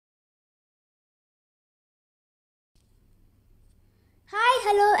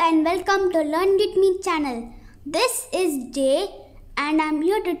Hello and welcome to Learn With Me channel. This is Jay and I'm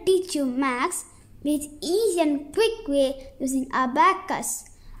here to teach you maths with easy and quick way using Abacus.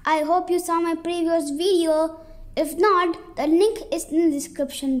 I hope you saw my previous video. If not, the link is in the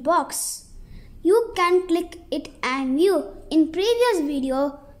description box. You can click it and view. In previous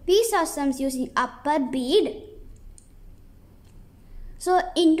video, we saw sums using upper bead. So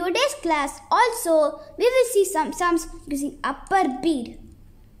in today's class also we will see some sums using upper bead.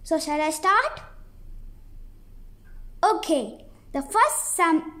 So shall I start? Okay, the first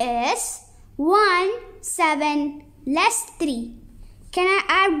sum is 1, 7 less 3. Can I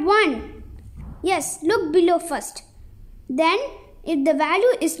add 1? Yes, look below first. Then if the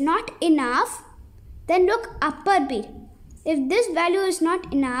value is not enough, then look upper bead. If this value is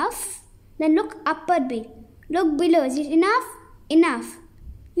not enough, then look upper bead. Look below, is it enough? Enough.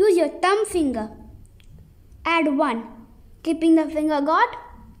 Use your thumb finger. Add 1. Keeping the finger got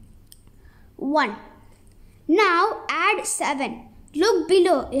 1. Now add 7. Look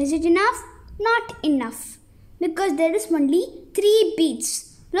below. Is it enough? Not enough. Because there is only 3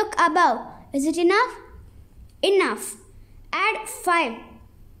 beads. Look above. Is it enough? Enough. Add 5.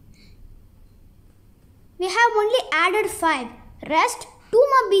 We have only added 5. Rest 2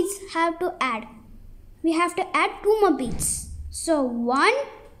 more beads have to add. We have to add 2 more beads. So 1,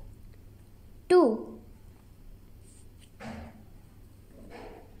 2.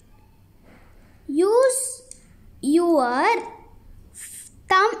 Use your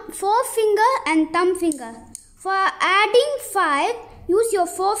forefinger and thumb finger. For adding 5, use your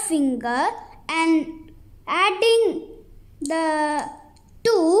forefinger, and adding the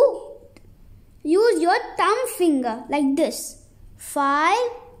 2, use your thumb finger like this. 5,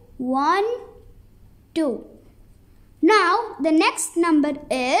 1, 2. Now the next number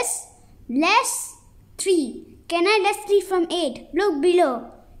is less 3. Can I less 3 from 8? Look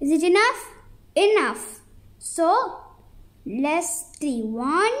below. Is it enough? Enough. So less 3.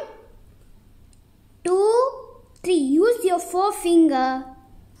 1, 2, 3. Use your forefinger.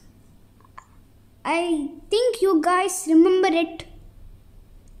 I think you guys remember it.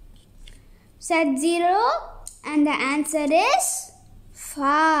 Set 0 and the answer is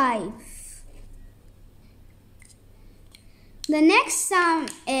 5. The next sum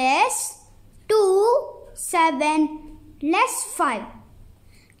is 2, 7 less 5.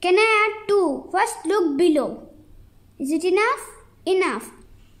 Can I add 2? First look below. Is it enough? Enough.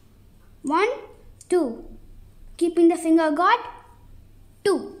 1, 2. Keeping the finger got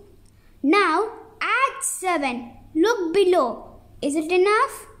 2. Now add 7. Look below. Is it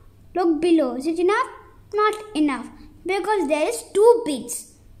enough? Look below. Is it enough? Not enough. Because there is 2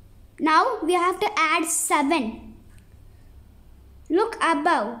 beads. Now we have to add 7. Look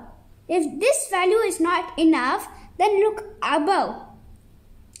above. If this value is not enough, then look above.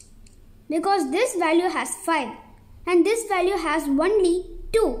 Because this value has 5 and this value has only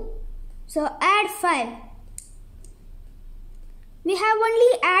 2. So add 5. We have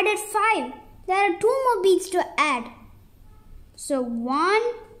only added 5. There are 2 more beads to add. So 1,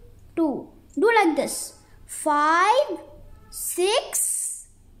 2. Do like this. 5, 6,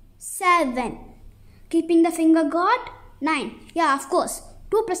 7. Keeping the finger got 9. Yeah, of course.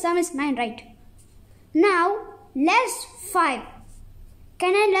 2 plus 7 is 9, right? Now, less 5.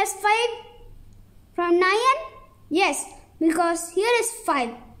 Can I less 5 from 9? Yes, because here is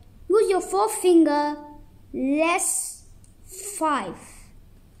 5. Use your forefinger. Less 5.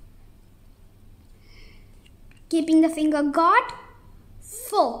 Keeping the finger got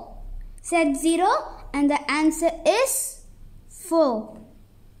 4. Set 0 and the answer is 4.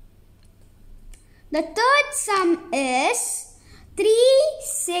 The third sum is 3,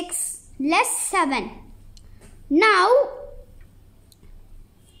 6 less 7. Now,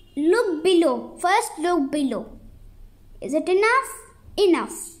 look below. First look below. Is it enough?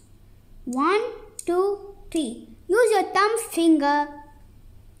 Enough. 1, 2, 3. Use your thumb finger.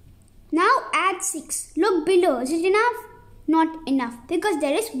 Now add 6. Look below. Is it enough? Not enough because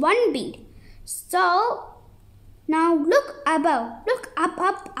there is 1 bead. So, now look above. Look up,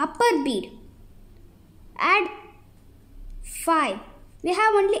 upper bead. Add 5. We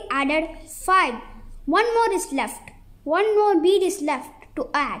have only added 5. 1 more is left. 1 more bead is left to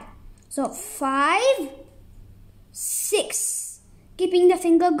add. So 5, 6. Keeping the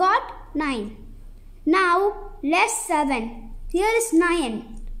finger got 9. Now less 7. Here is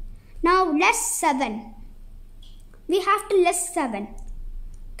 9. Now less 7. We have to less 7.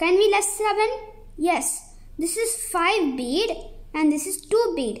 Can we less 7? Yes. This is 5 bead and this is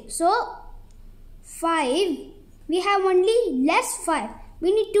 2 bead. So 5, we have only less 5.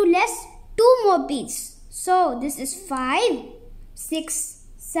 We need to less 2 more beads. So this is 5, 6,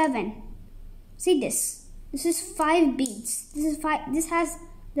 7. See this. This is 5 beads. This is 5. This has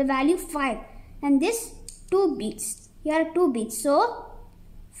the value 5. And this 2 beads. Here are 2 beads. So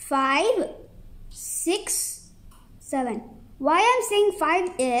 5, 6, 7. Why I am saying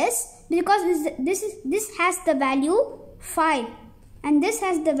 5 is because this has the value 5. And this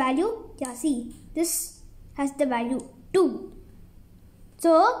has the value, yeah, see, this has the value 2.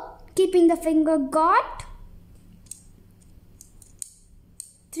 So keeping the finger got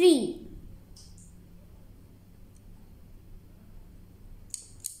 3.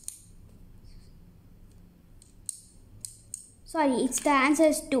 Sorry, it's the answer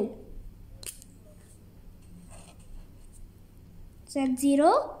is 2. Set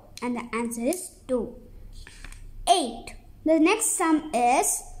 0 and the answer is 2. 8. The next sum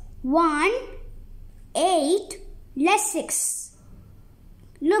is 1, 8 less 6.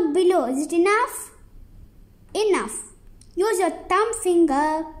 Look below. Is it enough? Enough. Use your thumb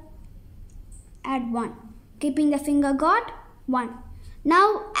finger. Add 1. Keeping the finger got 1.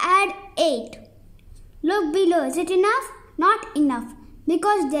 Now add 8. Look below. Is it enough? Not enough.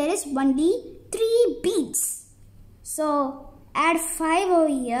 Because there is only 3 beads. So add 5 over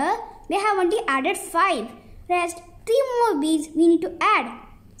here. We have only added 5. Rest 3 more beads we need to add.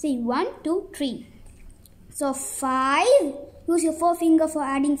 See 1, 2, 3. So 5. Use your forefinger for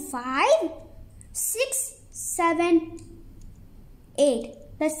adding 5. 6, 7, 8.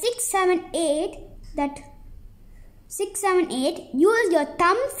 The 6, 7, 8. That 6, 7, 8. Use your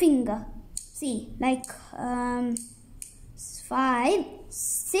thumb finger. See, like 5,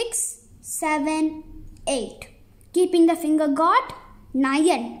 6, 7, 8. Keeping the finger got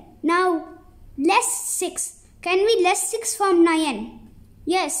 9. Now less 6. Can we less 6 from 9?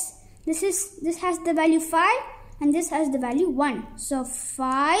 Yes. This has the value 5 and this has the value 1. So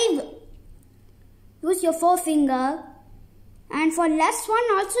 5. Use your forefinger. And for less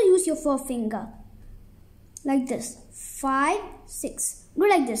one also use your forefinger. Like this. 5, 6. Do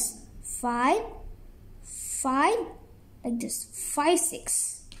like this. 5, 5. Like this. 5,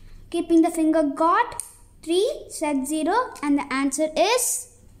 6. Keeping the finger got 3. Set 0 and the answer is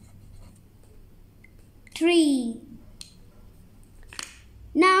 3.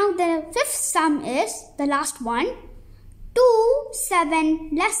 Now the fifth sum is the last one. 2, 7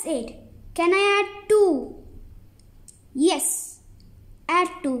 less 8. Can I add 2? Yes. Add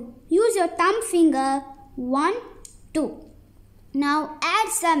 2. Use your thumb finger. 1, 2. Now add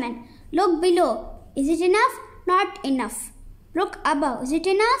 7. Look below. Is it enough? Not enough. Look above. Is it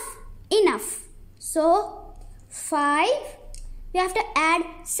enough? Enough. So 5. We have to add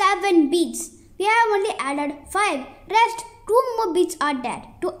 7 beads. We have only added 5. Rest 2 more beads are there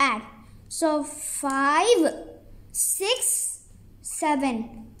to add. So 5, 6,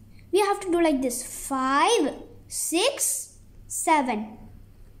 7. We have to do like this. 5, 6, 7.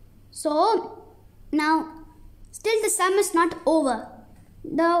 So now still the sum is not over.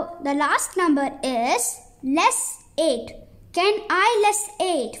 The last number is less 8. Can I less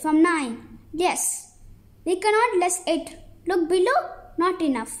 8 from 9? Yes. We cannot less 8. Look below. Not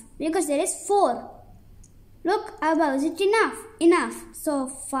enough. Because there is 4. Look above. Is it enough? Enough. So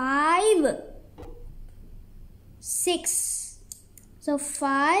 5, 6. So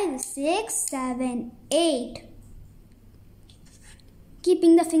 5, 6, 7, 8.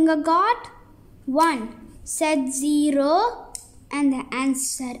 Keeping the finger got 1. Set 0 and the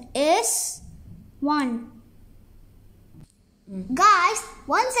answer is 1. Guys,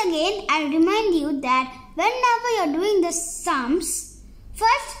 once again I remind you that whenever you are doing the sums,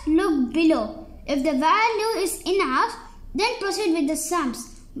 first look below. If the value is enough, then proceed with the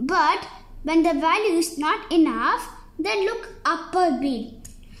sums. But when the value is not enough, then look upper bead.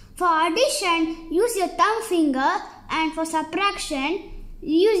 For addition, use your thumb finger, and for subtraction,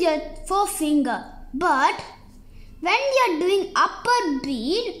 use your forefinger. But when you are doing upper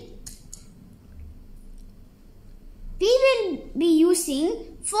bead, we will be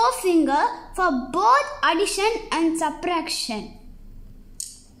using forefinger for both addition and subtraction.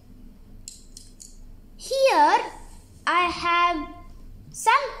 Here I have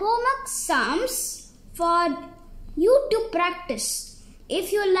some homework sums for you to practice.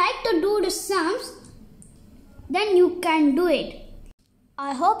 If you like to do the sums, then you can do it.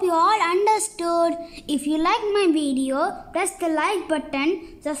 I hope you all understood. If you like my video, press the like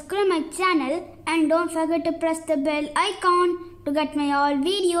button, subscribe my channel, and don't forget to press the bell icon to get my all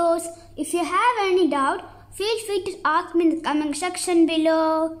videos. If you have any doubt, feel free to ask me in the comment section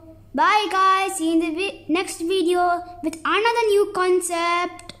below. Bye guys, see you in the next video with another new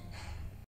concept.